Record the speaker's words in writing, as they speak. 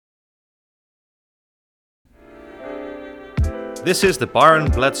This is the Byron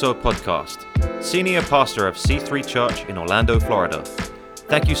Bledsoe Podcast, Senior Pastor of C3 Church in Orlando, Florida.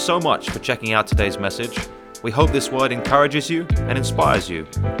 Thank you so much for checking out today's message. We hope this word encourages you and inspires you.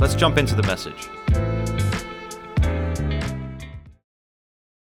 Let's jump into the message.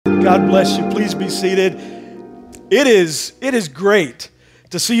 God bless you. Please be seated. It is great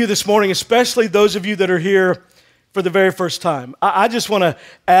to see you this morning, especially those of you that are here for the very first time. I just want to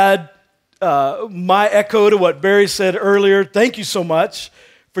add my echo to what Barry said earlier. Thank you so much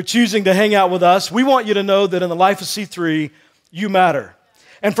for choosing to hang out with us. We want you to know that in the life of C3, you matter.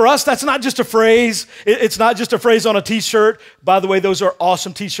 And for us, that's not just a phrase. It's not just a phrase on a t-shirt. By the way, those are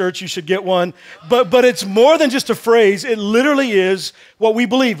awesome t-shirts. You should get one. But it's more than just a phrase. It literally is what we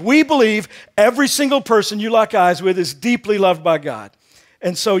believe. We believe every single person you lock eyes with is deeply loved by God.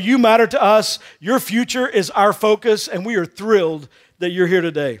 And so you matter to us. Your future is our focus, and we are thrilled that you're here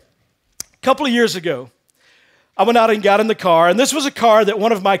today. A couple of years ago, I went out and got in the car, and this was a car that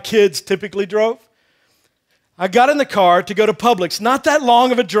one of my kids typically drove. I got in the car to go to Publix. Not that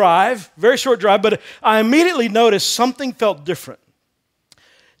long of a drive, very short drive, but I immediately noticed something felt different.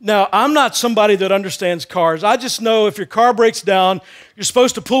 Now, I'm not somebody that understands cars. I just know if your car breaks down, you're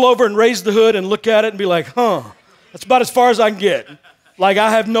supposed to pull over and raise the hood and look at it and be like, that's about as far as I can get. Like,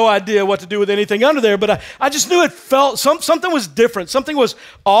 I have no idea what to do with anything under there, but I just knew it felt, something was different. Something was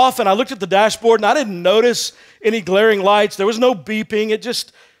off, and I looked at the dashboard, and I didn't notice any glaring lights. There was no beeping. It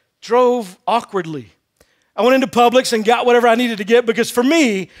just drove awkwardly. I went into Publix and got whatever I needed to get because for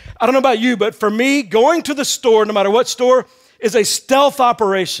me, I don't know about you, but for me, going to the store, no matter what store, is a stealth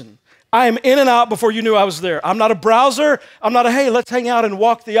operation. I am in and out before you knew I was there. I'm not a browser. I'm not hey, let's hang out and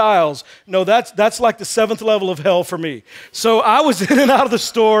walk the aisles. No, that's like the 7th level of hell for me. So I was in and out of the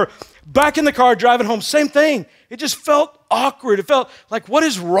store, back in the car, driving home, same thing. It just felt awkward. It felt like, what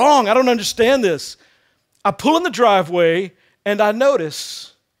is wrong? I don't understand this. I pull in the driveway and I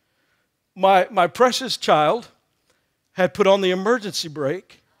notice my precious child had put on the emergency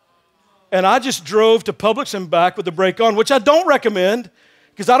brake, and I just drove to Publix and back with the brake on, which I don't recommend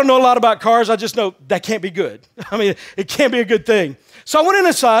because I don't know a lot about cars. I just know that can't be good. I mean, it can't be a good thing. So I went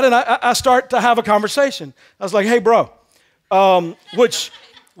inside and I start to have a conversation. I was like, hey, bro, which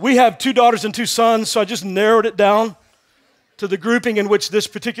we have 2 daughters and 2 sons, so I just narrowed it down to the grouping in which this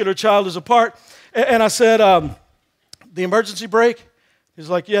particular child is a part. And I said, the emergency brake? He's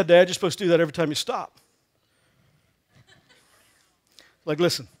like, yeah, Dad, you're supposed to do that every time you stop. Like,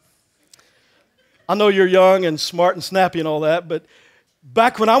 listen, I know you're young and smart and snappy and all that, but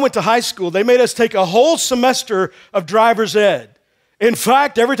back when I went to high school, they made us take a whole semester of driver's ed. In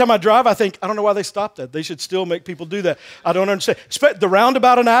fact, every time I drive, I think, I don't know why they stopped that. They should still make people do that. I don't understand. The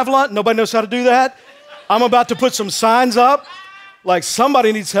roundabout in Avalon, nobody knows how to do that. I'm about to put some signs up. Like,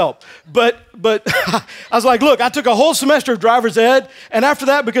 somebody needs help. But I was like, look, I took a whole semester of driver's ed, and after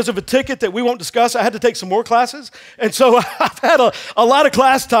that, because of a ticket that we won't discuss, I had to take some more classes. And so I've had a lot of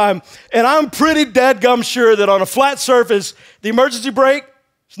class time, and I'm pretty dadgum sure that on a flat surface, the emergency brake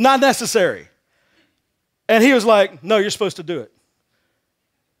is not necessary. And he was like, no, you're supposed to do it.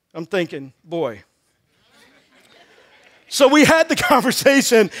 I'm thinking, boy. So we had the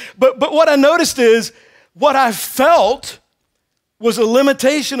conversation, but what I noticed is what I felt was a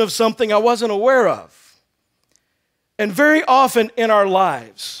limitation of something I wasn't aware of. And very often in our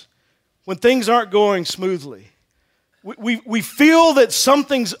lives, when things aren't going smoothly, we feel that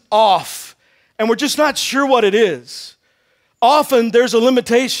something's off, and we're just not sure what it is. Often there's a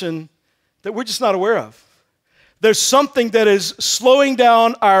limitation that we're just not aware of. There's something that is slowing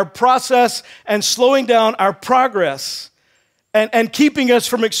down our process and slowing down our progress and keeping us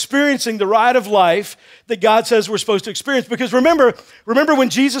from experiencing the ride of life that God says we're supposed to experience. Because remember when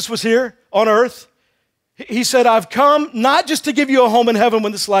Jesus was here on earth, he said, I've come not just to give you a home in heaven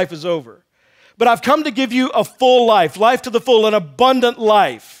when this life is over, but I've come to give you a full life to the full, an abundant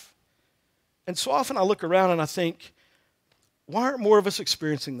life. And so often I look around and I think, why aren't more of us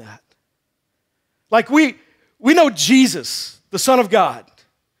experiencing that? Like we know Jesus, the Son of God.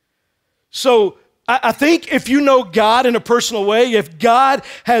 So I think if you know God in a personal way, if God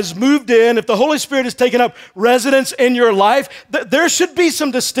has moved in, if the Holy Spirit has taken up residence in your life, there should be some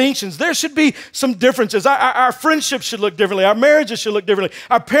distinctions. There should be some differences. Our friendships should look differently. Our marriages should look differently.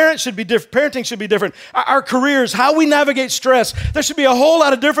 Our parents should be different. Parenting should be different. Our careers, how we navigate stress, there should be a whole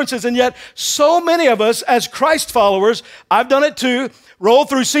lot of differences. And yet, so many of us as Christ followers, I've done it too, roll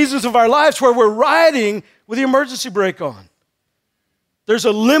through seasons of our lives where we're riding with the emergency brake on. There's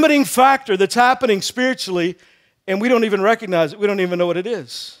a limiting factor that's happening spiritually, and we don't even recognize it. We don't even know what it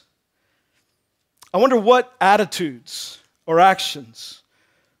is. I wonder what attitudes or actions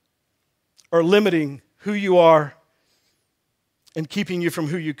are limiting who you are and keeping you from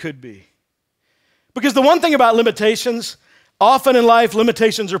who you could be. Because the one thing about limitations, often in life,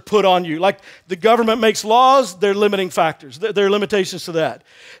 limitations are put on you. Like the government makes laws, they're limiting factors. There are limitations to that.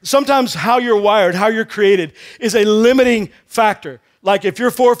 Sometimes how you're wired, how you're created is a limiting factor. Like if you're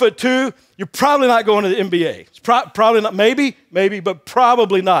 4'2", you're probably not going to the NBA. It's probably not, maybe, but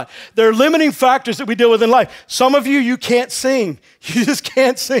probably not. There are limiting factors that we deal with in life. Some of you can't sing. You just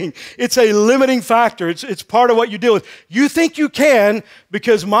can't sing. It's a limiting factor. It's part of what you deal with. You think you can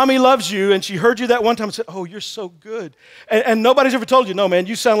because mommy loves you and she heard you that one time and said, oh, you're so good. And nobody's ever told you, no, man,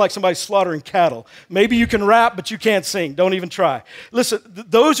 you sound like somebody slaughtering cattle. Maybe you can rap, but you can't sing. Don't even try. Listen,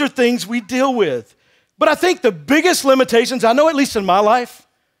 those are things we deal with. But I think the biggest limitations, I know at least in my life,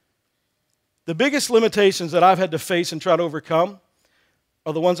 the biggest limitations that I've had to face and try to overcome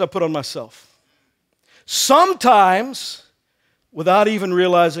are the ones I put on myself. Sometimes without even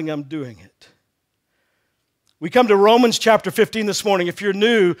realizing I'm doing it. We come to Romans chapter 15 this morning. If you're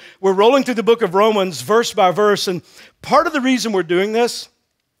new, we're rolling through the book of Romans verse by verse, and part of the reason we're doing this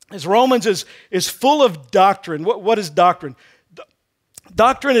is Romans is full of doctrine. What is doctrine?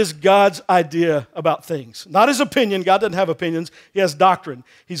 Doctrine is God's idea about things. Not his opinion. God doesn't have opinions. He has doctrine.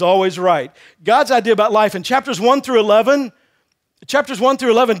 He's always right. God's idea about life. And chapters 1 through 11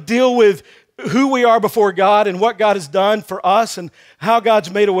 deal with who we are before God and what God has done for us and how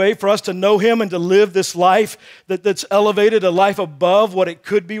God's made a way for us to know him and to live this life that's elevated, a life above what it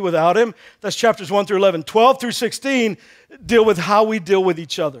could be without him. That's chapters 1 through 11. 12 through 16 deal with how we deal with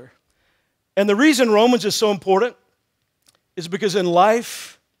each other. And the reason Romans is so important is because in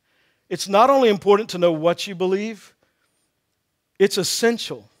life, it's not only important to know what you believe, it's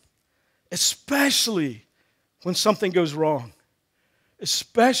essential, especially when something goes wrong,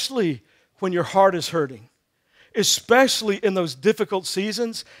 especially when your heart is hurting, especially in those difficult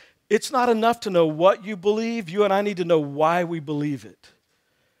seasons. It's not enough to know what you believe. You and I need to know why we believe it.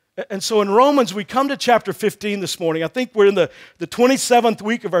 And so in Romans, we come to chapter 15 this morning. I think we're in the 27th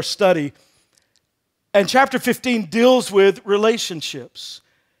week of our study. And chapter 15 deals with relationships.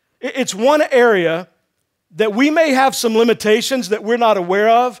 It's one area that we may have some limitations that we're not aware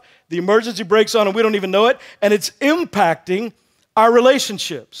of. The emergency breaks on and we don't even know it. And it's impacting our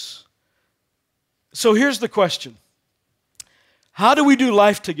relationships. So here's the question. How do we do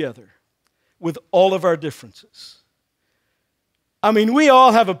life together with all of our differences? I mean, we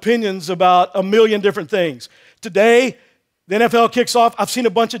all have opinions about a million different things. Today, the NFL kicks off. I've seen a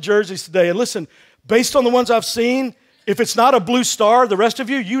bunch of jerseys today. And listen, based on the ones I've seen, if it's not a blue star, the rest of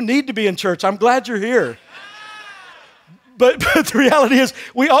you need to be in church. I'm glad you're here. But the reality is,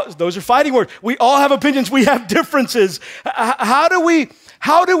 those are fighting words. We all have opinions. We have differences. How do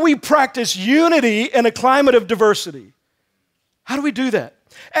we practice unity in a climate of diversity? How do we do that?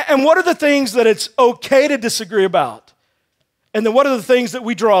 And what are the things that it's okay to disagree about? And then what are the things that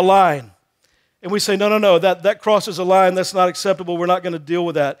we draw a line? And we say, no, that crosses a line. That's not acceptable. We're not going to deal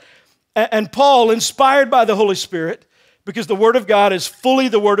with that. And Paul, inspired by the Holy Spirit, because the Word of God is fully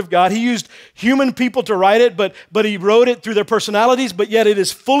the Word of God. He used human people to write it, but he wrote it through their personalities, but yet it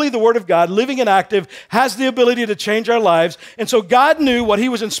is fully the Word of God, living and active, has the ability to change our lives. And so God knew what he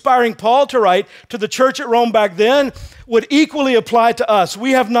was inspiring Paul to write to the church at Rome back then would equally apply to us.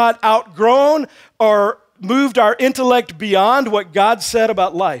 We have not outgrown or moved our intellect beyond what God said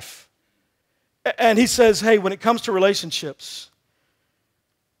about life. And he says, hey, when it comes to relationships,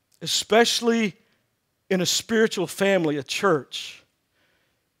 especially in a spiritual family, a church,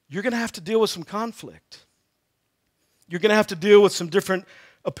 you're going to have to deal with some conflict. You're going to have to deal with some different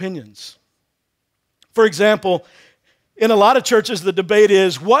opinions. For example, in a lot of churches, the debate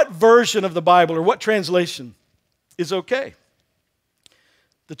is what version of the Bible or what translation is okay.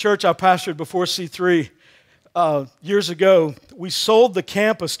 The church I pastored before C3 years ago, we sold the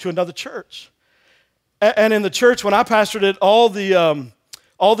campus to another church. And in the church, when I pastored it, all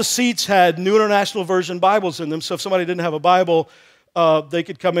the seats had New International Version Bibles in them, so if somebody didn't have a Bible, they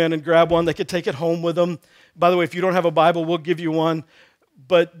could come in and grab one. They could take it home with them. By the way, if you don't have a Bible, we'll give you one.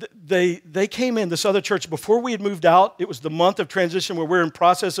 But they came in, this other church, before we had moved out. It was the month of transition where we're in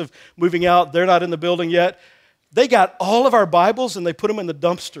process of moving out. They're not in the building yet. They got all of our Bibles and they put them in the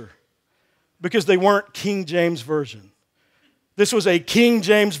dumpster because they weren't King James Version. This was a King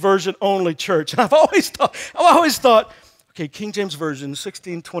James Version only church. And I've always thought, okay, King James Version,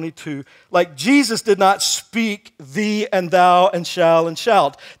 1622, like Jesus did not speak thee and thou and shall and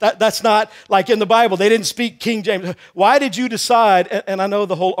shalt. That's not like in the Bible. They didn't speak King James. Why did you decide, and I know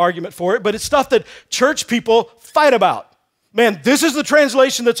the whole argument for it, but it's stuff that church people fight about. Man, this is the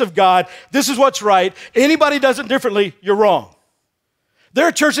translation that's of God. This is what's right. Anybody does it differently, you're wrong. There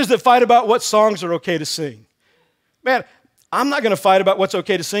are churches that fight about what songs are okay to sing. Man, I'm not going to fight about what's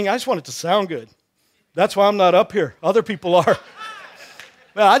okay to sing. I just want it to sound good. That's why I'm not up here. Other people are.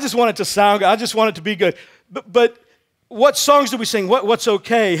 Man, I just want it to sound good. I just want it to be good. But what songs do we sing? What's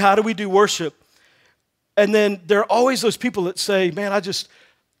okay? How do we do worship? And then there are always those people that say, man,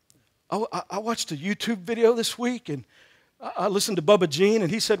 I watched a YouTube video this week, and I listened to Bubba Jean,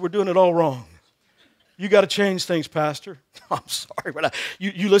 and he said we're doing it all wrong. You got to change things, Pastor. I'm sorry, but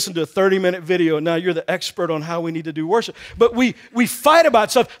you listened to a 30-minute video, and now you're the expert on how we need to do worship. But we fight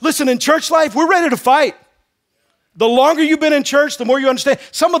about stuff. Listen, in church life, we're ready to fight. The longer you've been in church, the more you understand.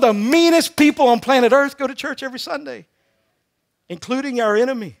 Some of the meanest people on planet Earth go to church every Sunday, including our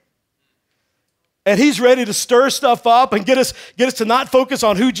enemy. And he's ready to stir stuff up and get us to not focus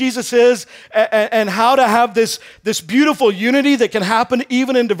on who Jesus is and how to have this beautiful unity that can happen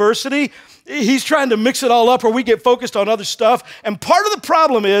even in diversity. He's trying to mix it all up where we get focused on other stuff. And part of the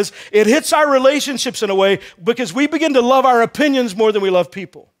problem is it hits our relationships in a way because we begin to love our opinions more than we love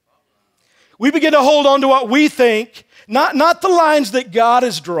people. We begin to hold on to what we think, not the lines that God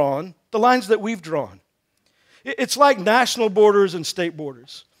has drawn, the lines that we've drawn. It's like national borders and state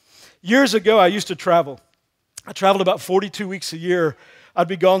borders. Years ago, I used to travel. I traveled about 42 weeks a year. I'd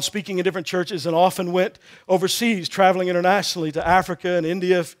be gone speaking in different churches and often went overseas, traveling internationally to Africa and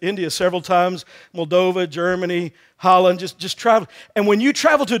India several times, Moldova, Germany, Holland, just travel. And when you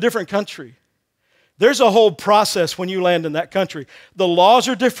travel to a different country, there's a whole process when you land in that country. The laws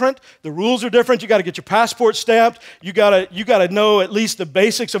are different. The rules are different. You got to get your passport stamped. You got to know at least the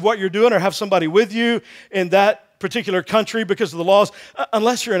basics of what you're doing or have somebody with you in that particular country because of the laws.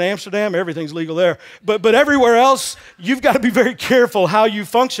 Unless you're in Amsterdam, everything's legal there. But everywhere else, you've got to be very careful how you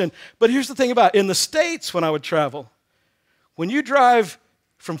function. But here's the thing about it. In the States, when I would travel, when you drive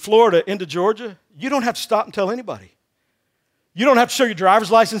from Florida into Georgia, you don't have to stop and tell anybody. You don't have to show your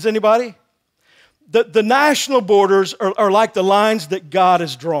driver's license to anybody. The national borders are like the lines that God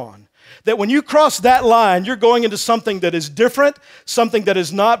has drawn. That when you cross that line, you're going into something that is different, something that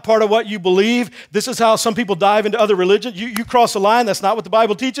is not part of what you believe. This is how some people dive into other religions. You cross a line, that's not what the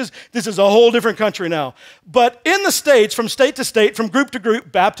Bible teaches. This is a whole different country now. But in the States, from state to state, from group to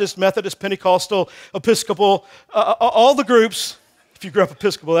group, Baptist, Methodist, Pentecostal, Episcopal, all the groups, if you grew up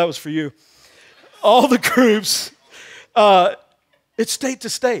Episcopal, that was for you. All the groups, it's state to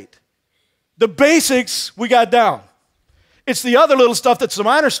state. The basics we got down. It's the other little stuff that's the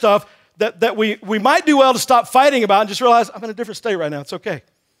minor stuff that we might do well to stop fighting about and just realize I'm in a different state right now. It's okay.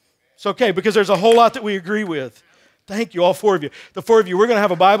 It's okay because there's a whole lot that we agree with. Thank you, all four of you. The four of you, we're going to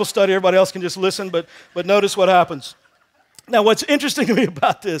have a Bible study. Everybody else can just listen, but notice what happens. Now, what's interesting to me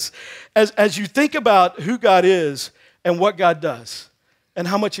about this, as you think about who God is and what God does and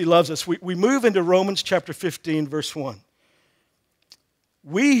how much he loves us, we move into Romans chapter 15, verse 1.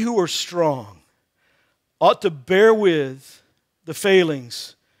 We who are strong ought to bear with the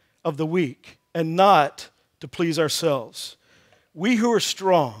failings of the weak and not to please ourselves. We who are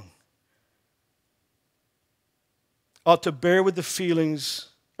strong ought to bear with the failings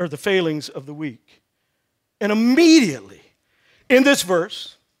of the weak. And immediately in this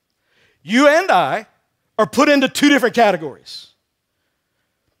verse, you and I are put into two different categories.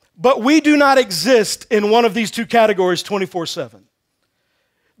 But we do not exist in one of these two categories 24/7.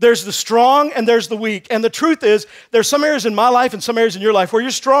 There's the strong and there's the weak. And the truth is, there's some areas in my life and some areas in your life where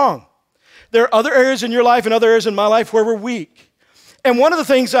you're strong. There are other areas in your life and other areas in my life where we're weak. And one of the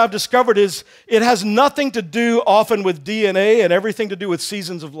things I've discovered is it has nothing to do often with DNA and everything to do with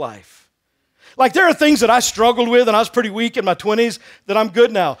seasons of life. Like there are things that I struggled with and I was pretty weak in my 20s that I'm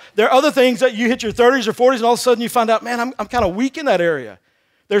good now. There are other things that you hit your 30s or 40s and all of a sudden you find out, man, I'm kind of weak in that area.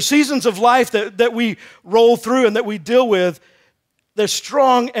 There are seasons of life that we roll through and that we deal with. They're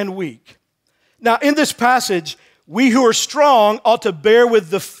strong and weak. Now, in this passage, we who are strong ought to bear with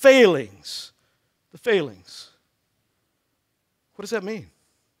the failings. The failings. What does that mean?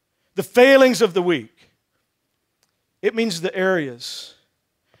 The failings of the weak. It means the areas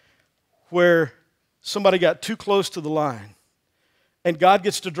where somebody got too close to the line, and God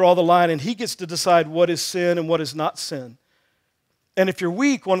gets to draw the line, and he gets to decide what is sin and what is not sin. And if you're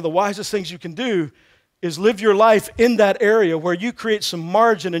weak, one of the wisest things you can do is live your life in that area where you create some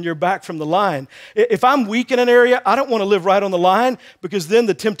margin and you're back from the line. If I'm weak in an area, I don't want to live right on the line because then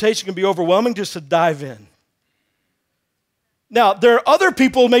the temptation can be overwhelming just to dive in. Now, there are other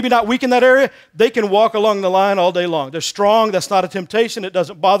people maybe not weak in that area. They can walk along the line all day long. They're strong. That's not a temptation. It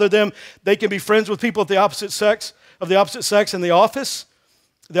doesn't bother them. They can be friends with people of the opposite sex in the office,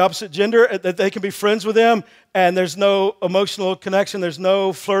 the opposite gender, that they can be friends with them, and there's no emotional connection, there's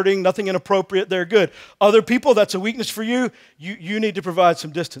no flirting, nothing inappropriate, they're good. Other people, that's a weakness for you. You need to provide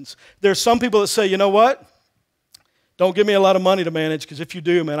some distance. There's some people that say, you know what? Don't give me a lot of money to manage, because if you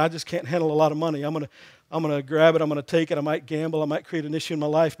do, man, I just can't handle a lot of money. I'm gonna grab it, I'm gonna take it, I might gamble, I might create an issue in my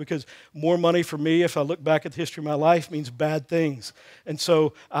life, because more money for me, if I look back at the history of my life, means bad things. And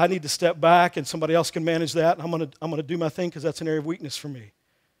so I need to step back, and somebody else can manage that, and I'm gonna do my thing, because that's an area of weakness for me.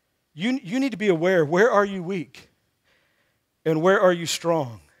 You need to be aware, where are you weak? And where are you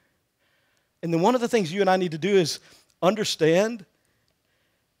strong? And then one of the things you and I need to do is understand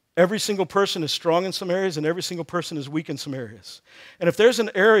every single person is strong in some areas and every single person is weak in some areas. And if there's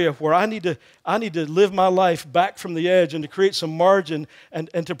an area where I need to live my life back from the edge and to create some margin and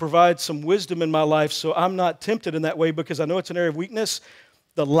to provide some wisdom in my life so I'm not tempted in that way because I know it's an area of weakness,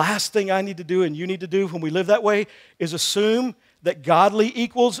 the last thing I need to do and you need to do when we live that way is assume that godly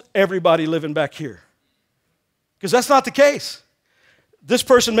equals everybody living back here. Because that's not the case. This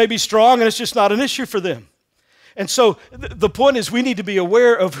person may be strong and it's just not an issue for them. And so the point is we need to be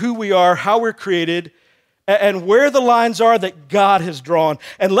aware of who we are, how we're created, and where the lines are that God has drawn.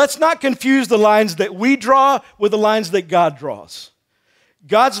 And let's not confuse the lines that we draw with the lines that God draws.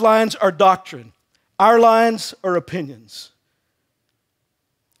 God's lines are doctrine. Our lines are opinions.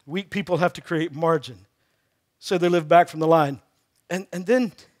 Weak people have to create margin so they live back from the line. And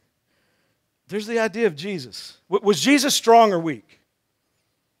then there's the idea of Jesus. Was Jesus strong or weak?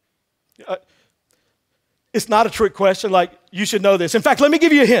 It's not a trick question, like you should know this. In fact, let me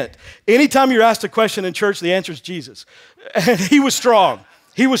give you a hint. Anytime you're asked a question in church, the answer is Jesus. And he was strong.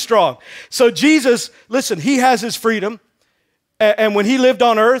 He was strong. So Jesus, listen, he has his freedom. And when he lived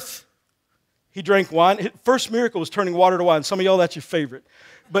on earth, he drank wine. His first miracle was turning water to wine. Some of y'all, that's your favorite.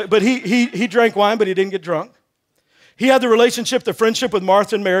 But he drank wine, but he didn't get drunk. He had the relationship, the friendship with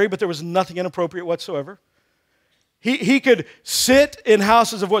Martha and Mary, but there was nothing inappropriate whatsoever. He could sit in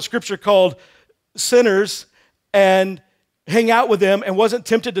houses of what Scripture called sinners and hang out with them and wasn't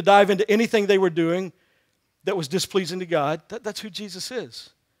tempted to dive into anything they were doing that was displeasing to God. That's who Jesus is.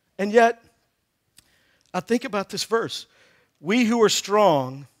 And yet, I think about this verse. We who are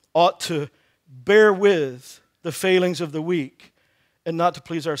strong ought to bear with the failings of the weak and not to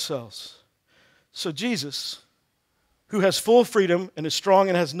please ourselves. So Jesus, who has full freedom and is strong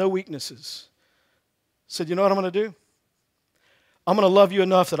and has no weaknesses, said, you know what I'm going to do? I'm going to love you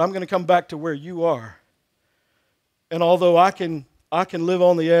enough that I'm going to come back to where you are. And although I can live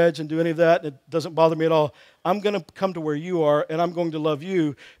on the edge and do any of that, and it doesn't bother me at all, I'm going to come to where you are, and I'm going to love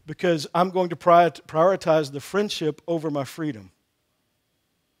you because I'm going to prioritize the friendship over my freedom.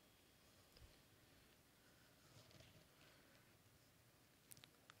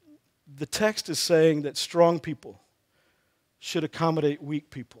 The text is saying that strong people should accommodate weak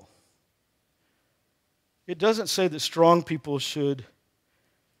people. It doesn't say that strong people should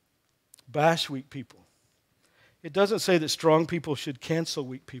bash weak people. It doesn't say that strong people should cancel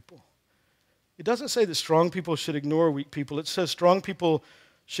weak people. It doesn't say that strong people should ignore weak people. It says strong people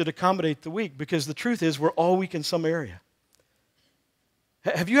should accommodate the weak, because the truth is we're all weak in some area.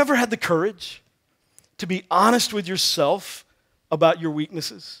 Have you ever had the courage to be honest with yourself about your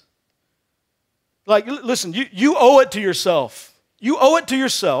weaknesses? Like, listen, you owe it to yourself. You owe it to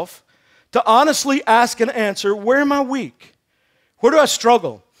yourself to honestly ask and answer, where am I weak? Where do I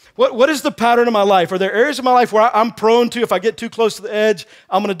struggle? What is the pattern of my life? Are there areas of my life where I'm prone to, if I get too close to the edge,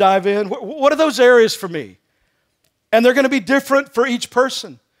 I'm going to dive in? What are those areas for me? And they're going to be different for each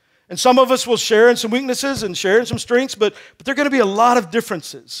person. And some of us will share in some weaknesses and share in some strengths, but there are going to be a lot of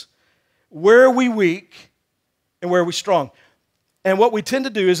differences. Where are we weak and where are we strong? And what we tend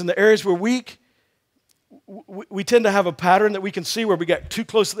to do is in the areas we're weak, we tend to have a pattern that we can see where we got too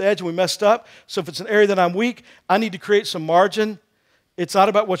close to the edge and we messed up. So if it's an area that I'm weak, I need to create some margin. It's not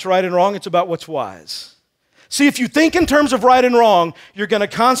about what's right and wrong, it's about what's wise. See, if you think in terms of right and wrong, you're going to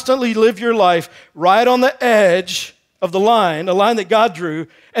constantly live your life right on the edge of the line, a line that God drew,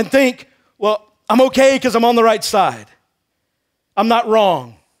 and think, well, I'm okay because I'm on the right side. I'm not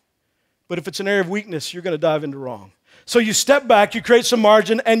wrong. But if it's an area of weakness, you're going to dive into wrong. So you step back, you create some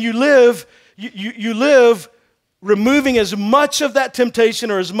margin, and you live removing as much of that temptation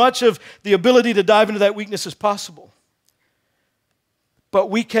or as much of the ability to dive into that weakness as possible. But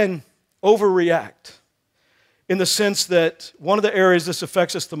we can overreact in the sense that one of the areas this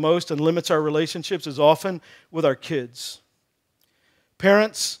affects us the most and limits our relationships is often with our kids.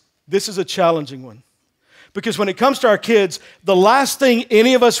 Parents, this is a challenging one. Because when it comes to our kids, the last thing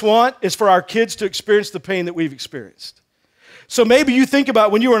any of us want is for our kids to experience the pain that we've experienced. So maybe you think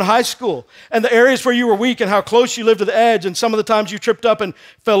about when you were in high school and the areas where you were weak and how close you lived to the edge, and some of the times you tripped up and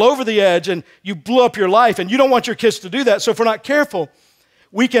fell over the edge and you blew up your life, and you don't want your kids to do that. So if we're not careful,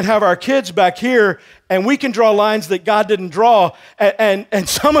 we can have our kids back here and we can draw lines that God didn't draw. And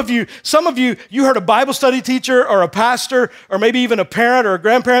some of you, you heard a Bible study teacher or a pastor or maybe even a parent or a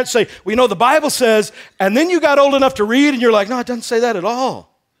grandparent say, well, you know, the Bible says, and then you got old enough to read and you're like, no, it doesn't say that at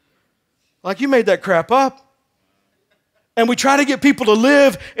all. Like you made that crap up. And we try to get people to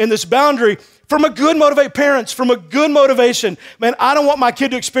live in this boundary from a good parents, from a good motivation. Man, I don't want my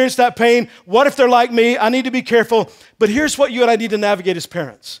kid to experience that pain. What if they're like me? I need to be careful. But here's what you and I need to navigate as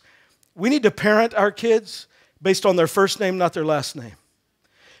parents. We need to parent our kids based on their first name, not their last name.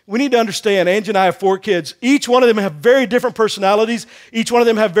 We need to understand, Angie and I have 4 kids. Each one of them have very different personalities. Each one of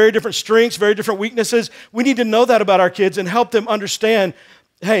them have very different strengths, very different weaknesses. We need to know that about our kids and help them understand,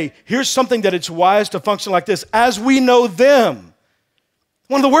 hey, here's something that it's wise to function like this as we know them.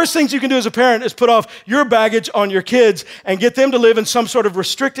 One of the worst things you can do as a parent is put off your baggage on your kids and get them to live in some sort of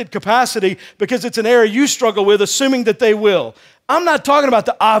restricted capacity because it's an area you struggle with, assuming that they will. I'm not talking about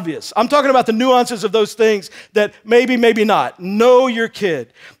the obvious. I'm talking about the nuances of those things that maybe, maybe not. Know your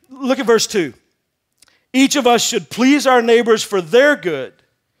kid. Look at verse 2. Each of us should please our neighbors for their good.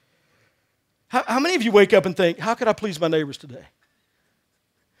 How many of you wake up and think, how could I please my neighbors today?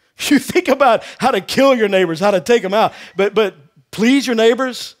 You think about how to kill your neighbors, how to take them out, but please your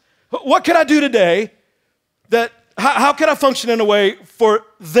neighbors? What can I do today how can I function in a way for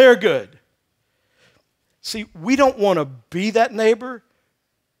their good? See, we don't want to be that neighbor,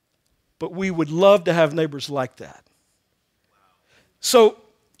 but we would love to have neighbors like that. So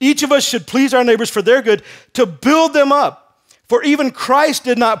each of us should please our neighbors for their good, to build them up. For even Christ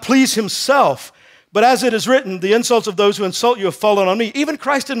did not please himself, but as it is written, the insults of those who insult you have fallen on me. Even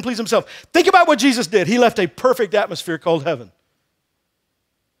Christ didn't please himself. Think about what Jesus did. He left a perfect atmosphere called heaven,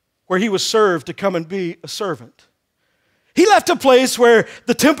 where he was served to come and be a servant. He left a place where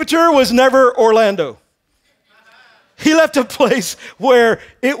the temperature was never Orlando. He left a place where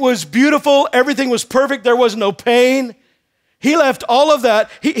it was beautiful, everything was perfect, there was no pain. He left all of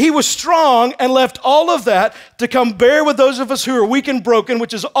that. He was strong and left all of that to come bear with those of us who are weak and broken,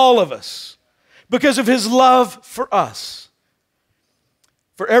 which is all of us, because of his love for us.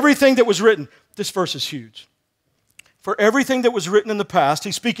 For everything that was written, this verse is huge. For everything that was written in the past,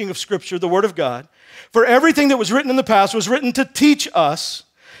 he's speaking of Scripture, the Word of God. For everything that was written in the past was written to teach us,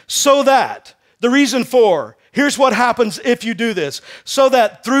 so that, the reason for, here's what happens if you do this, so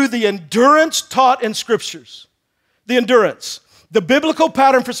that through the endurance taught in Scriptures, the biblical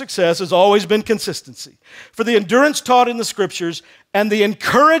pattern for success has always been consistency. For the endurance taught in the Scriptures and the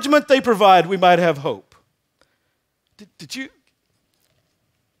encouragement they provide, we might have hope. Did you?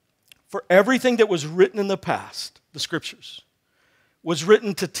 For everything that was written in the past, the Scriptures, was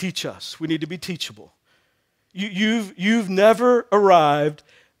written to teach us. We need to be teachable. You've never arrived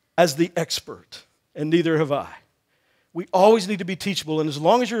as the expert, and neither have I. We always need to be teachable, and as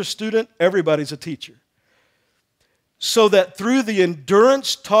long as you're a student, everybody's a teacher. So that through the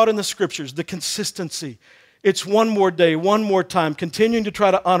endurance taught in the Scriptures, the consistency, it's one more day, one more time, continuing to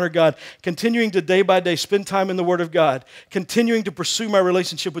try to honor God, continuing to day by day spend time in the Word of God, continuing to pursue my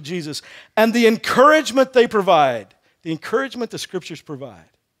relationship with Jesus, and the encouragement they provide, the encouragement the Scriptures provide.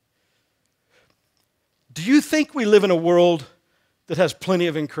 Do you think we live in a world that has plenty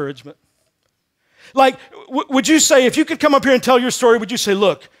of encouragement? Like, would you say, if you could come up here and tell your story, would you say,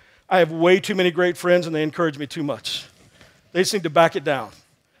 look, I have way too many great friends and they encourage me too much. They just need to back it down.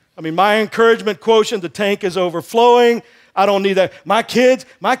 I mean, my encouragement quotient, the tank is overflowing. I don't need that. My kids,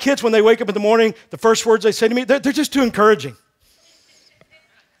 when they wake up in the morning, the first words they say to me, they're just too encouraging.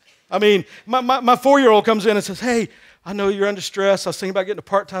 I mean, my 4-year-old comes in and says, hey, I know you're under stress. I was thinking about getting a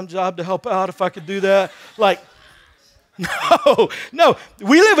part-time job to help out if I could do that. Like, no.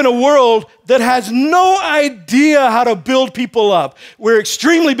 We live in a world that has no idea how to build people up. We're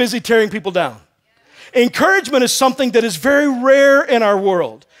extremely busy tearing people down. Encouragement is something that is very rare in our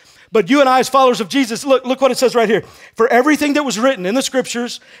world. But you and I, as followers of Jesus, look what it says right here. For everything that was written in the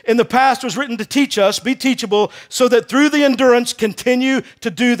Scriptures in the past was written to teach us, be teachable, so that through the endurance, continue to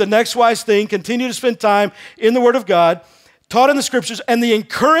do the next wise thing, continue to spend time in the Word of God, taught in the Scriptures, and the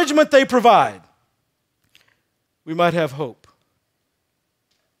encouragement they provide, we might have hope.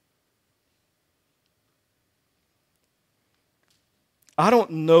 I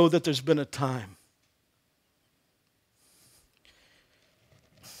don't know that there's been a time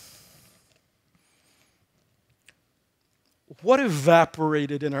what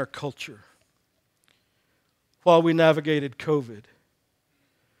evaporated in our culture while we navigated COVID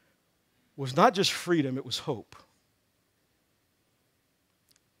was not just freedom, it was hope.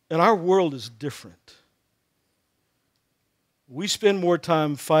 And our world is different. We spend more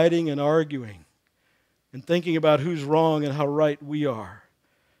time fighting and arguing and thinking about who's wrong and how right we are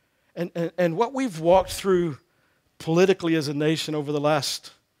And what we've walked through politically as a nation over the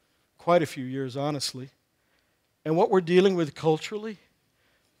last quite a few years, honestly, and what we're dealing with culturally,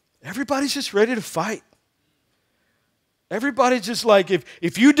 everybody's just ready to fight. Everybody's just like,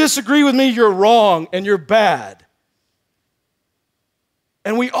 if you disagree with me, you're wrong and you're bad.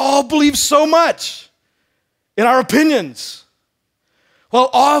 And we all believe so much in our opinions. While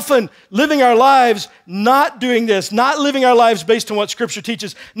often living our lives not doing this, not living our lives based on what Scripture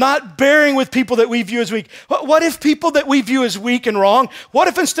teaches, not bearing with people that we view as weak. What if people that we view as weak and wrong, what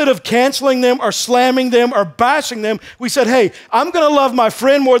if instead of canceling them or slamming them or bashing them, we said, hey, I'm going to love my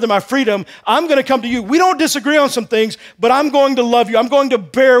friend more than my freedom. I'm going to come to you. We don't disagree on some things, but I'm going to love you. I'm going to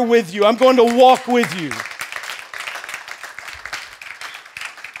bear with you. I'm going to walk with you.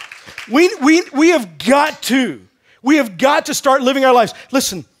 We have got to. We have got to start living our lives.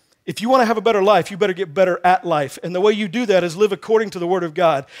 Listen, if you want to have a better life, you better get better at life. And the way you do that is live according to the Word of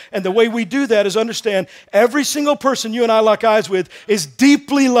God. And the way we do that is understand every single person you and I lock eyes with is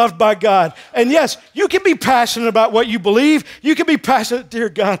deeply loved by God. And yes, you can be passionate about what you believe. You can be passionate, dear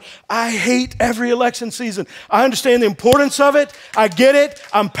God, I hate every election season. I understand the importance of it. I get it.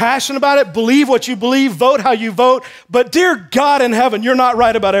 I'm passionate about it. Believe what you believe. Vote how you vote. But dear God in heaven, you're not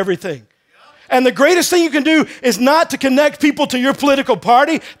right about everything. And the greatest thing you can do is not to connect people to your political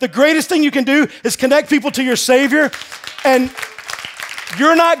party. The greatest thing you can do is connect people to your Savior. And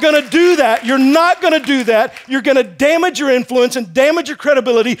you're not going to do that. You're not going to do that. You're going to damage your influence and damage your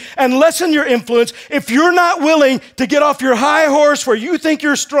credibility and lessen your influence if you're not willing to get off your high horse where you think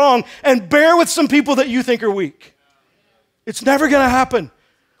you're strong and bear with some people that you think are weak. It's never going to happen.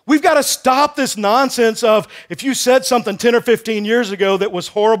 We've got to stop this nonsense of if you said something 10 or 15 years ago that was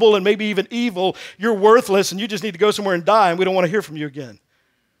horrible and maybe even evil, you're worthless and you just need to go somewhere and die and we don't want to hear from you again.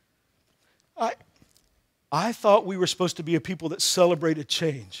 I thought we were supposed to be a people that celebrated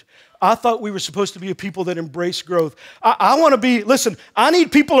change. I thought we were supposed to be a people that embrace growth. I want to be, listen, I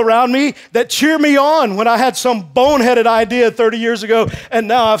need people around me that cheer me on when I had some boneheaded idea 30 years ago and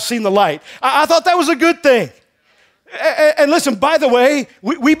now I've seen the light. I thought that was a good thing. And listen, by the way,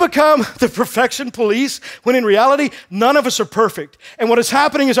 we become the perfection police when in reality, none of us are perfect. And what is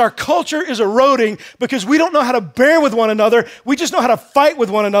happening is our culture is eroding because we don't know how to bear with one another. We just know how to fight with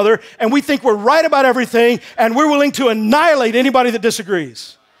one another. And we think we're right about everything and we're willing to annihilate anybody that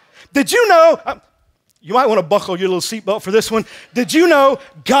disagrees. Did you know, you might want to buckle your little seatbelt for this one. Did you know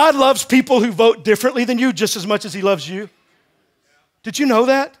God loves people who vote differently than you just as much as he loves you? Did you know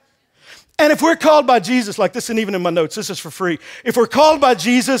that? And if we're called by Jesus, like this isn't even in my notes, this is for free. If we're called by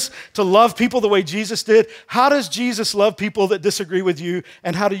Jesus to love people the way Jesus did, how does Jesus love people that disagree with you?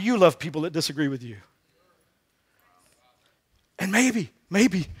 And how do you love people that disagree with you? And maybe,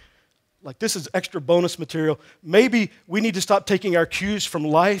 like this is extra bonus material, maybe we need to stop taking our cues from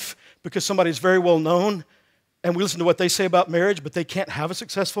life because somebody's very well known and we listen to what they say about marriage, but they can't have a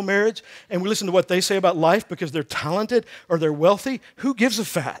successful marriage. And we listen to what they say about life because they're talented or they're wealthy. Who gives a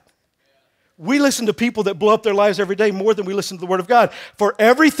fat? We listen to people that blow up their lives every day more than we listen to the Word of God. For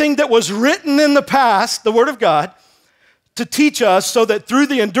everything that was written in the past, the Word of God, to teach us so that through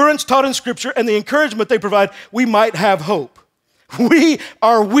the endurance taught in Scripture and the encouragement they provide, we might have hope. We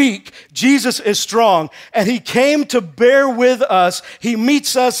are weak. Jesus is strong. And he came to bear with us. He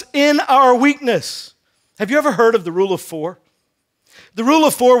meets us in our weakness. Have you ever heard of the rule of 4? The rule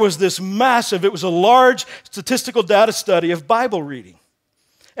of 4 was this massive, it was a large statistical data study of Bible reading.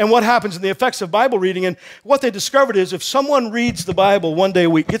 And what happens in the effects of Bible reading. And what they discovered is if someone reads the Bible one day a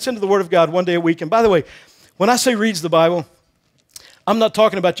week, gets into the Word of God one day a week, and by the way, when I say reads the Bible, I'm not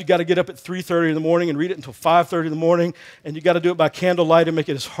talking about you got to get up at 3:30 in the morning and read it until 5:30 in the morning, and you got to do it by candlelight and make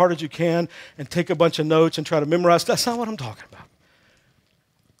it as hard as you can and take a bunch of notes and try to memorize. That's not what I'm talking about.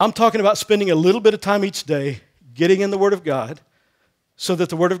 I'm talking about spending a little bit of time each day getting in the Word of God so that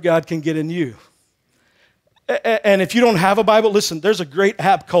the Word of God can get in you. And if you don't have a Bible, listen, there's a great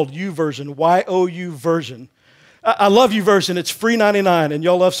app called YouVersion, Y-O-U version. I love YouVersion. It's free 99, and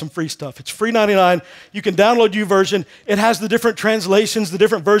y'all love some free stuff. It's free 99. You can download YouVersion. It has the different translations, the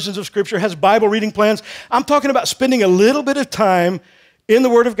different versions of Scripture. It has Bible reading plans. I'm talking about spending a little bit of time in the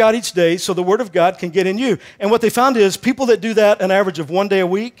Word of God each day so the Word of God can get in you. And what they found is people that do that an average of one day a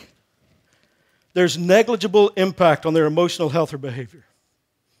week, there's negligible impact on their emotional health or behavior.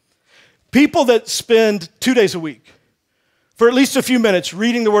 People that spend 2 days a week for at least a few minutes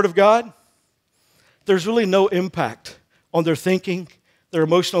reading the Word of God, there's really no impact on their thinking, their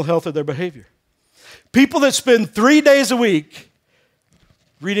emotional health, or their behavior. People that spend 3 days a week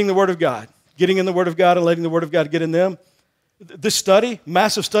reading the Word of God, getting in the Word of God and letting the Word of God get in them, this study,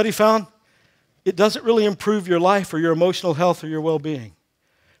 massive study found, it doesn't really improve your life or your emotional health or your well-being.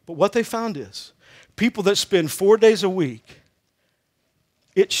 But what they found is people that spend 4 days a week,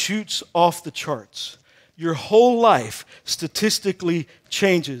 it shoots off the charts. Your whole life statistically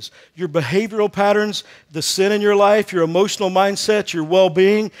changes. Your behavioral patterns, the sin in your life, your emotional mindset, your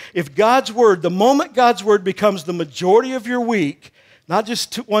well-being. If God's Word, the moment God's Word becomes the majority of your week, not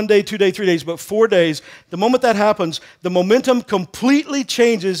just 1 day, 2 days, 3 days, but 4 days, the moment that happens, the momentum completely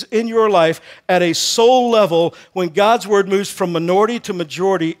changes in your life at a soul level when God's Word moves from minority to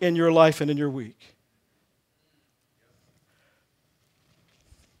majority in your life and in your week.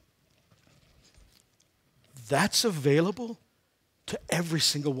 That's available to every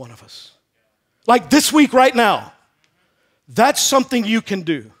single one of us. Like this week right now, that's something you can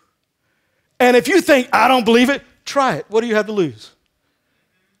do. And if you think, I don't believe it, try it. What do you have to lose?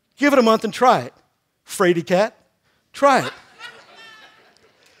 Give it a month and try it. Fraidy cat, try it.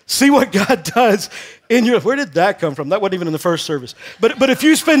 See what God does in your. Where did that come from? That wasn't even in the first service. But if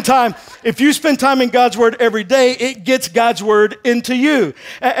you spend time in God's Word every day, it gets God's Word into you.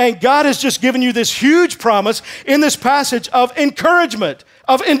 And God has just given you this huge promise in this passage of encouragement,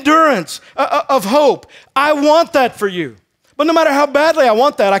 of endurance, of hope. I want that for you. But no matter how badly I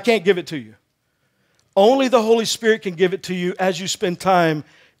want that, I can't give it to you. Only the Holy Spirit can give it to you as you spend time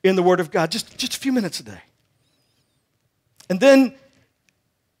in the Word of God, just a few minutes a day. And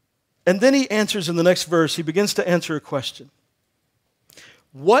then he answers in the next verse, he begins to answer a question.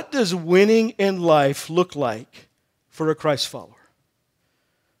 What does winning in life look like for a Christ follower?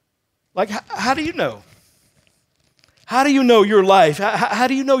 Like, how do you know? How do you know your life? How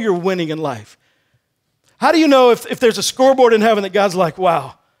do you know you're winning in life? How do you know if there's a scoreboard in heaven that God's like,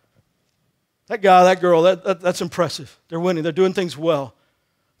 wow, that guy, that girl, that's impressive. They're winning. They're doing things well.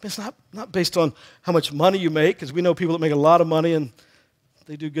 It's not based on how much money you make, because we know people that make a lot of money and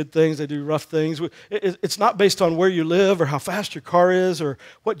they do good things, they do rough things. It's not based on where you live or how fast your car is or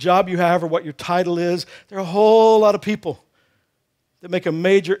what job you have or what your title is. There are a whole lot of people that make a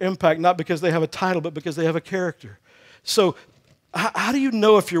major impact, not because they have a title, but because they have a character. So how do you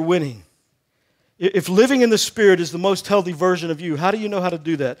know if you're winning? If living in the Spirit is the most healthy version of you, how do you know how to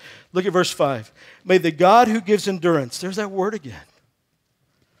do that? Look at verse 5. May the God who gives endurance, there's that word again,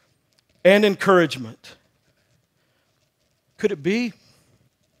 and encouragement. Could it be,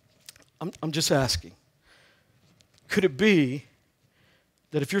 I'm just asking, could it be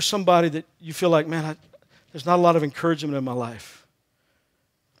that if you're somebody that you feel like, man, there's not a lot of encouragement in my life,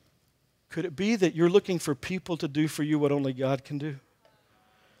 could it be that you're looking for people to do for you what only God can do?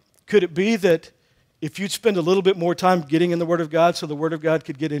 Could it be that if you'd spend a little bit more time getting in the Word of God so the Word of God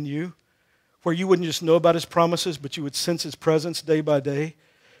could get in you, where you wouldn't just know about His promises, but you would sense His presence day by day?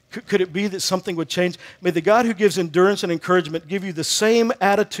 Could it be that something would change? May the God who gives endurance and encouragement give you the same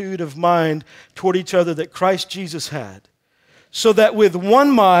attitude of mind toward each other that Christ Jesus had, so that with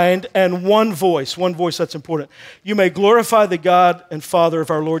one mind and one voice, that's important, you may glorify the God and Father of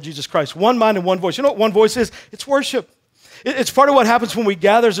our Lord Jesus Christ. One mind and one voice. You know what one voice is? It's worship. It's part of what happens when we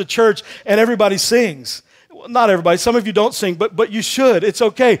gather as a church and everybody sings. Well, not everybody. Some of you don't sing, but you should. It's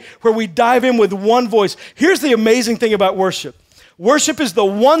okay. Where we dive in with one voice. Here's the amazing thing about worship. Worship is the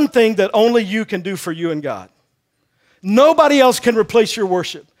one thing that only you can do for you and God. Nobody else can replace your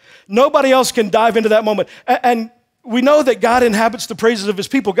worship. Nobody else can dive into that moment. And we know that God inhabits the praises of His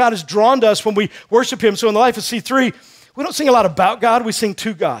people. God is drawn to us when we worship Him. So in the life of C3, we don't sing a lot about God, we sing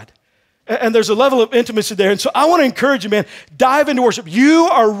to God. And there's a level of intimacy there. And so I want to encourage you, man, dive into worship. You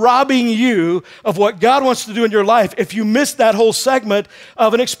are robbing you of what God wants to do in your life if you miss that whole segment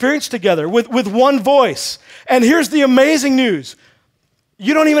of an experience together with one voice. And here's the amazing news.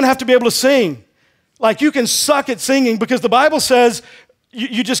 You don't even have to be able to sing. Like, you can suck at singing because the Bible says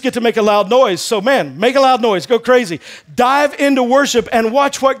you just get to make a loud noise. So, man, make a loud noise. Go crazy. Dive into worship and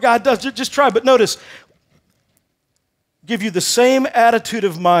watch what God does. Just try. But notice, give you the same attitude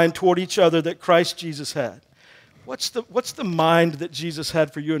of mind toward each other that Christ Jesus had. What's the mind that Jesus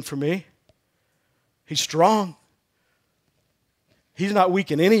had for you and for me? He's strong. He's not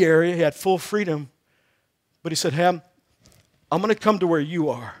weak in any area. He had full freedom. But He said, hey, I'm going to come to where you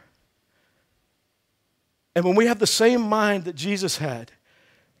are. And when we have the same mind that Jesus had,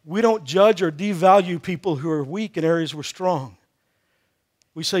 we don't judge or devalue people who are weak in areas we're strong.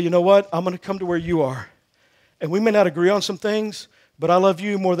 We say, you know what? I'm going to come to where you are. And we may not agree on some things, but I love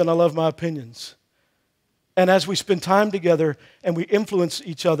you more than I love my opinions. And as we spend time together and we influence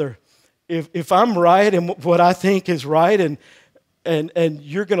each other, if I'm right and what I think is right, and and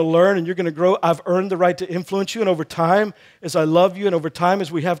you're going to learn and you're going to grow. I've earned the right to influence you, and over time, as I love you, and over time,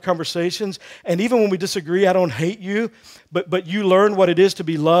 as we have conversations, and even when we disagree, I don't hate you, but you learn what it is to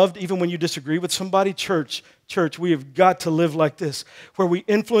be loved, even when you disagree with somebody. Church, we have got to live like this, where we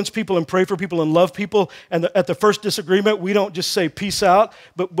influence people and pray for people and love people, and at the first disagreement, we don't just say peace out,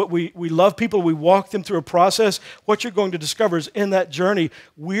 but we love people, we walk them through a process. What you're going to discover is in that journey,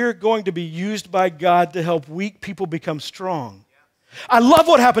 we're going to be used by God to help weak people become strong. I love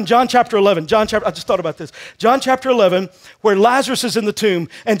what happened, John chapter 11. I just thought about this. John chapter 11, where Lazarus is in the tomb,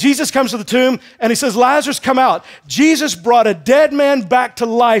 and Jesus comes to the tomb, and he says, Lazarus, come out. Jesus brought a dead man back to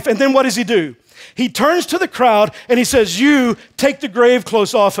life, and then what does he do? He turns to the crowd and he says, you take the grave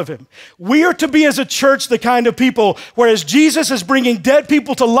clothes off of him. We are to be as a church the kind of people, whereas Jesus is bringing dead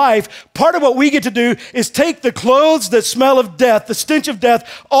people to life, part of what we get to do is take the clothes that smell of death, the stench of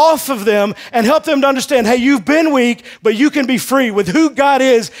death, off of them and help them to understand, hey, you've been weak, but you can be free. With who God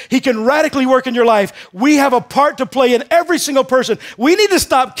is, He can radically work in your life. We have a part to play in every single person. We need to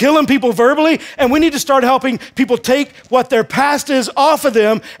stop killing people verbally, and we need to start helping people take what their past is off of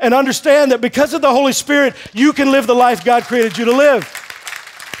them and understand that because of the Holy Spirit, you can live the life God created you to live.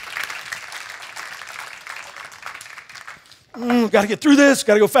 Got to get through this.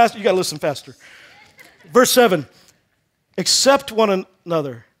 Got to go faster. You got to listen faster. Verse 7, accept one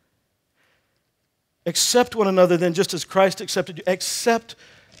another. Accept one another then just as Christ accepted you.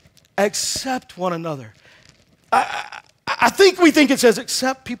 Accept one another. I think we think it says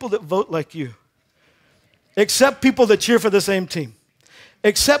accept people that vote like you. Accept people that cheer for the same team.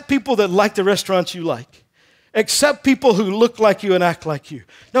 Accept people that like the restaurants you like. Accept people who look like you and act like you.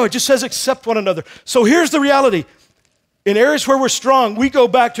 No, it just says accept one another. So here's the reality. In areas where we're strong, we go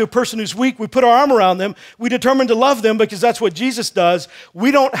back to a person who's weak. We put our arm around them. We determine to love them because that's what Jesus does.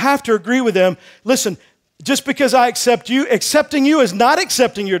 We don't have to agree with them. Listen, just because I accept you, accepting you is not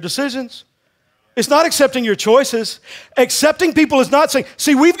accepting your decisions. It's not accepting your choices. Accepting people is not saying,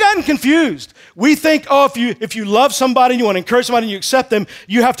 see, we've gotten confused. We think, if you love somebody and you want to encourage somebody and you accept them,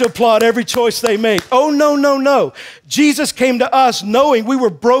 you have to applaud every choice they make. Oh, no. Jesus came to us knowing we were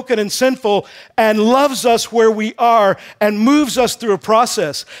broken and sinful and loves us where we are and moves us through a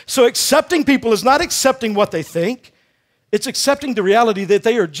process. So accepting people is not accepting what they think. It's accepting the reality that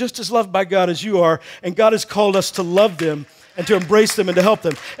they are just as loved by God as you are, and God has called us to love them and to embrace them and to help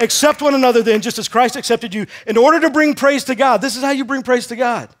them. Accept one another then, just as Christ accepted you, in order to bring praise to God. This is how you bring praise to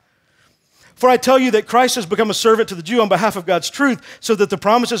God. For I tell you that Christ has become a servant to the Jew on behalf of God's truth, so that the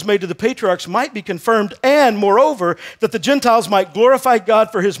promises made to the patriarchs might be confirmed, and moreover, that the Gentiles might glorify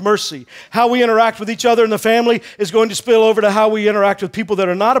God for His mercy. How we interact with each other in the family is going to spill over to how we interact with people that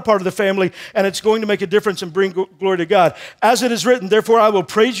are not a part of the family, and it's going to make a difference and bring glory to God. As it is written, therefore I will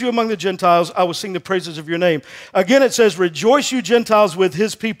praise you among the Gentiles, I will sing the praises of your name. Again it says, rejoice you Gentiles with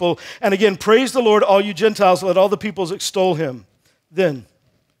His people, and again, praise the Lord, all you Gentiles, let all the peoples extol Him. Then,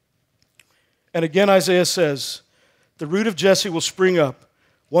 and again, Isaiah says, the root of Jesse will spring up,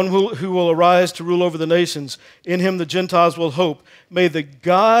 one who will arise to rule over the nations. In him the Gentiles will hope. May the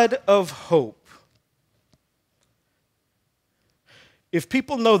God of hope. If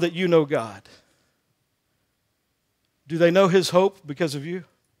people know that you know God, do they know His hope because of you?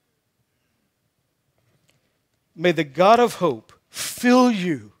 May the God of hope fill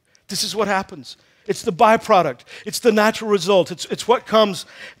you. This is what happens. It's the byproduct. It's the natural result. It's what comes.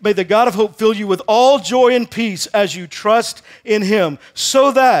 May the God of hope fill you with all joy and peace as you trust in Him,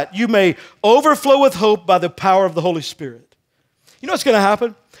 so that you may overflow with hope by the power of the Holy Spirit. You know what's going to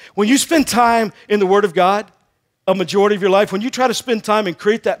happen? When you spend time in the Word of God, a majority of your life, when you try to spend time and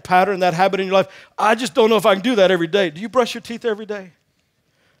create that pattern, that habit in your life, I just don't know if I can do that every day. Do you brush your teeth every day?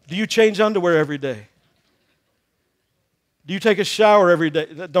 Do you change underwear every day? Do you take a shower every day?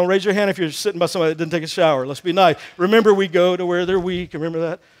 Don't raise your hand if you're sitting by somebody that didn't take a shower. Let's be nice. Remember, we go to where they're weak. Remember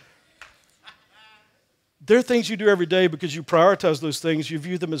that? There are things you do every day because you prioritize those things. You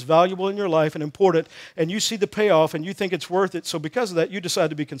view them as valuable in your life and important, and you see the payoff, and you think it's worth it. So because of that, you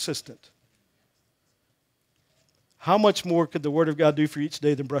decide to be consistent. How much more could the Word of God do for you each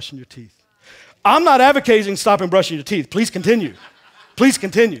day than brushing your teeth? I'm not advocating stopping brushing your teeth. Please continue. Please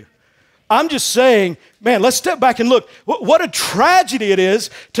continue. I'm just saying, man, let's step back and look. What a tragedy it is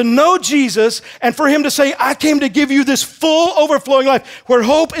to know Jesus and for Him to say, I came to give you this full overflowing life where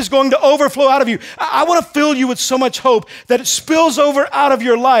hope is going to overflow out of you. I want to fill you with so much hope that it spills over out of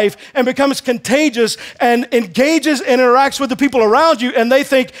your life and becomes contagious and engages and interacts with the people around you, and they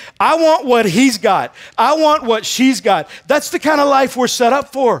think, I want what he's got. I want what she's got. That's the kind of life we're set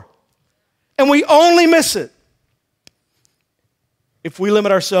up for. And we only miss it if we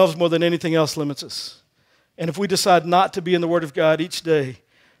limit ourselves more than anything else limits us. and if we decide not to be in the Word of God each day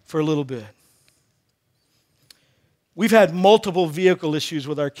for a little bit. We've had multiple vehicle issues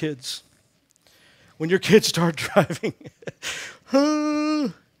with our kids. When your kids start driving,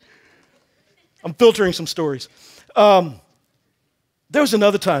 I'm filtering some stories. There was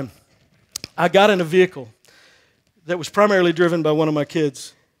another time I got in a vehicle that was primarily driven by one of my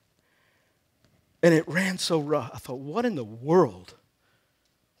kids, and it ran so rough. I thought, what in the world?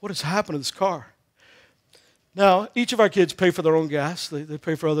 What has happened to this car? Now, each of our kids pay for their own gas. They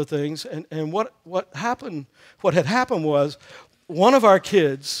pay for other things. And what had happened was one of our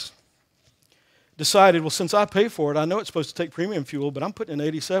kids decided, well, since I pay for it, I know it's supposed to take premium fuel, but I'm putting in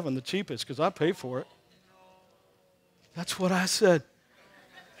 87, the cheapest, because I pay for it. That's what I said.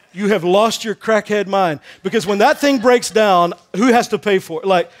 You have lost your crackhead mind. Because when that thing breaks down, who has to pay for it?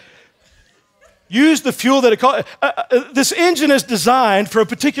 Like, use the fuel that it costs. This engine is designed for a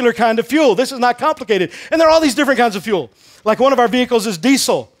particular kind of fuel. This is not complicated. And there are all these different kinds of fuel. Like one of our vehicles is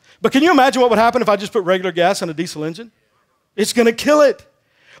diesel. But can you imagine what would happen if I just put regular gas in a diesel engine? It's going to kill it.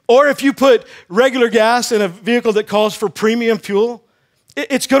 Or if you put regular gas in a vehicle that calls for premium fuel,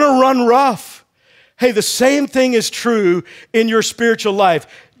 it's going to run rough. Hey, the same thing is true in your spiritual life.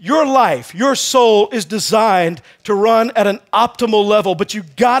 Your life, your soul is designed to run at an optimal level, but you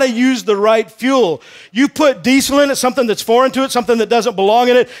gotta use the right fuel. You put diesel in it, something that's foreign to it, something that doesn't belong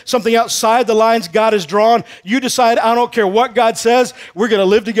in it, something outside the lines God has drawn. You decide, I don't care what God says, we're gonna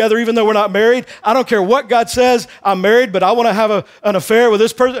live together even though we're not married. I don't care what God says, I'm married, but I wanna have an affair with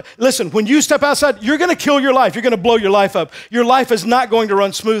this person. Listen, when you step outside, you're gonna kill your life. You're gonna blow your life up. Your life is not going to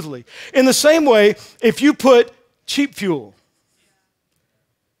run smoothly. In the same way, if you put cheap fuel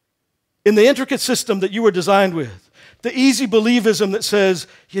in the intricate system that you were designed with, the easy believism that says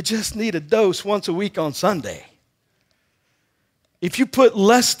you just need a dose once a week on Sunday. If you put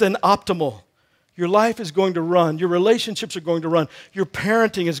less than optimal, your life is going to run, your relationships are going to run, your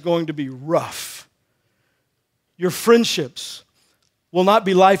parenting is going to be rough. Your friendships will not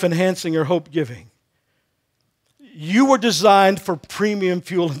be life-enhancing or hope-giving. You were designed for premium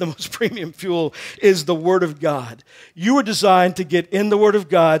fuel, and the most premium fuel is the Word of God. You were designed to get in the Word of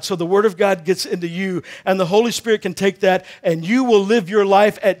God, so the Word of God gets into you, and the Holy Spirit can take that, and you will live your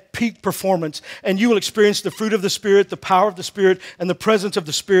life at peak performance, and you will experience the fruit of the Spirit, the power of the Spirit, and the presence of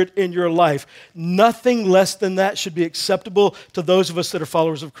the Spirit in your life. Nothing less than that should be acceptable to those of us that are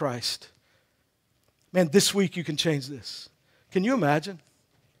followers of Christ. Man, this week you can change this. Can you imagine?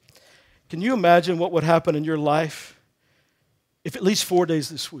 Can you imagine what would happen in your life if at least 4 days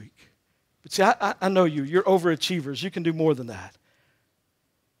this week? But see, I know you. You're overachievers. You can do more than that.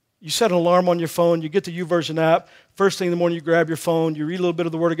 You set an alarm on your phone. You get the YouVersion app. First thing in the morning, you grab your phone. You read a little bit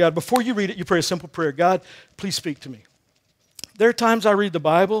of the Word of God. Before you read it, you pray a simple prayer. God, please speak to me. There are times I read the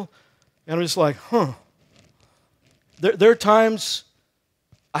Bible, and I'm just like, There are times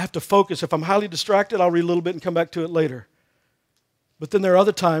I have to focus. If I'm highly distracted, I'll read a little bit and come back to it later. But then there are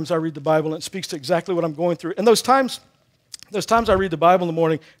other times I read the Bible and it speaks to exactly what I'm going through. And those times I read the Bible in the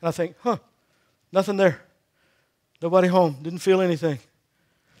morning and I think, nothing there. Nobody home. Didn't feel anything.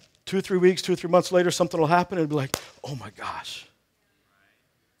 2 or 3 weeks, 2 or 3 months later, something will happen and it'll be like, oh my gosh.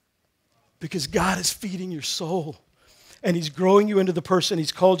 Because God is feeding your soul. And He's growing you into the person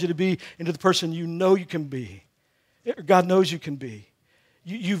He's called you to be, into the person you know you can be. God knows you can be.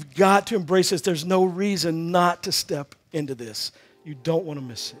 You've got to embrace this. There's no reason not to step into this. You don't want to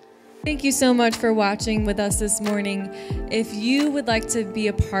miss it. Thank you so much for watching with us this morning. If you would like to be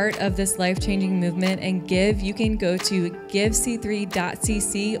a part of this life-changing movement and give, you can go to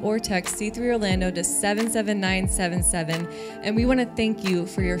givec3.cc or text C3 Orlando to 77977. And we want to thank you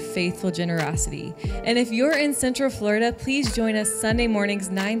for your faithful generosity. And if you're in Central Florida, please join us Sunday mornings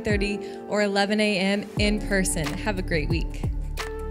 9:30 or 11 a.m. in person. Have a great week.